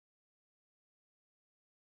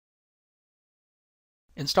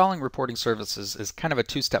Installing reporting services is kind of a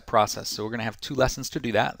two-step process, so we're going to have two lessons to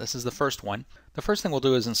do that. This is the first one. The first thing we'll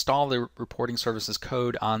do is install the reporting services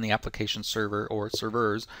code on the application server or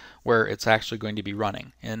servers where it's actually going to be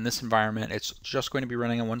running. In this environment, it's just going to be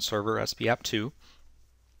running on one server, SPApp2.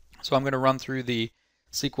 So I'm going to run through the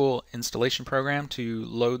SQL installation program to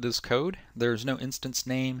load this code. There's no instance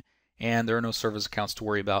name and there are no service accounts to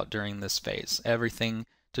worry about during this phase. Everything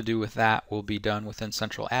to do with that will be done within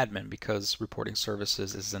Central Admin because reporting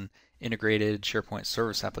services is an integrated SharePoint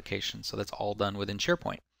service application, so that's all done within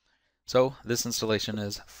SharePoint. So this installation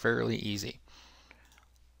is fairly easy.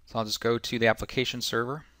 So I'll just go to the application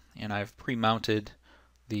server and I've pre-mounted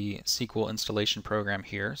the SQL installation program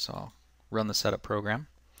here, so I'll run the setup program.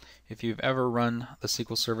 If you've ever run the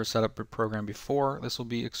SQL Server setup program before, this will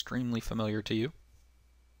be extremely familiar to you.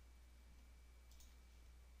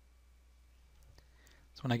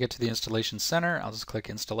 So when I get to the installation center, I'll just click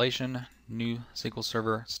Installation, New SQL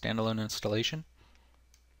Server Standalone Installation.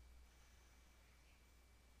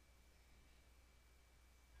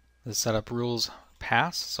 The setup rules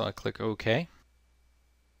pass, so I click OK.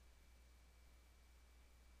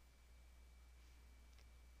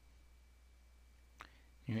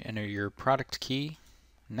 You enter your product key.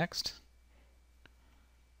 Next.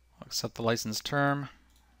 Accept the license term.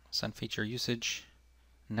 Send feature usage.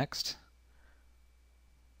 Next.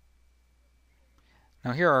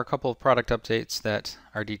 Now here are a couple of product updates that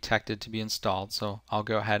are detected to be installed, so I'll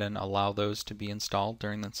go ahead and allow those to be installed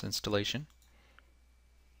during this installation.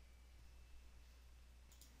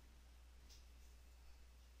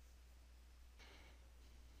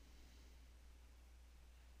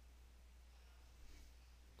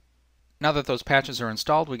 Now that those patches are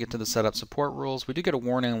installed, we get to the setup support rules. We do get a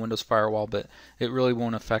warning on Windows Firewall, but it really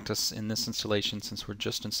won't affect us in this installation since we're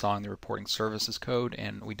just installing the reporting services code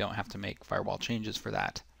and we don't have to make firewall changes for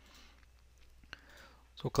that.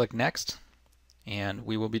 So we'll click Next, and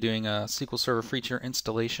we will be doing a SQL Server feature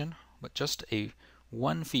installation, but just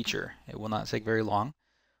one feature. It will not take very long.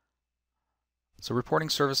 So reporting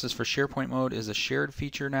services for SharePoint mode is a shared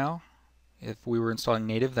feature now. If we were installing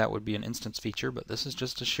native, that would be an instance feature, but this is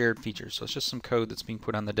just a shared feature, so it's just some code that's being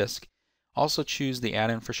put on the disk. Also choose the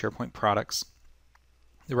add-in for SharePoint products.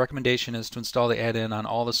 The recommendation is to install the add-in on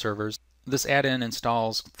all the servers. This add-in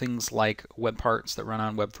installs things like web parts that run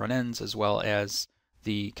on web front ends, as well as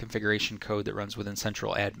the configuration code that runs within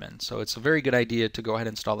Central Admin. So it's a very good idea to go ahead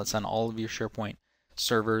and install this on all of your SharePoint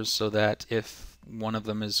servers so that if one of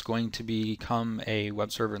them is going to become a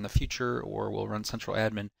web server in the future or will run Central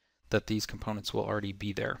Admin, that these components will already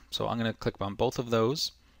be there. So I'm going to click on both of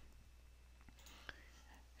those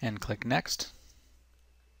and click Next.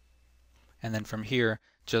 And then from here,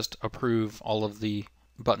 just approve all of the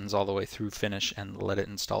buttons all the way through Finish and let it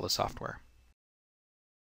install the software.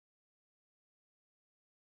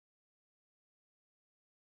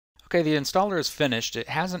 Okay, the installer is finished. It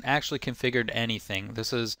hasn't actually configured anything.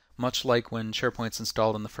 This is much like when SharePoint's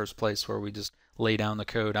installed in the first place, where we just lay down the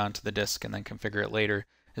code onto the disk and then configure it later.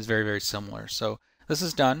 Is very, very similar. So this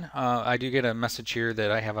is done. I do get a message here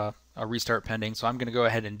that I have a restart pending, so I'm going to go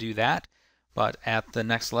ahead and do that. But at the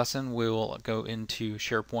next lesson, we'll go into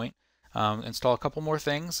SharePoint, install a couple more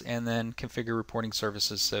things, and then configure reporting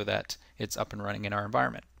services so that it's up and running in our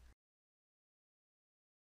environment.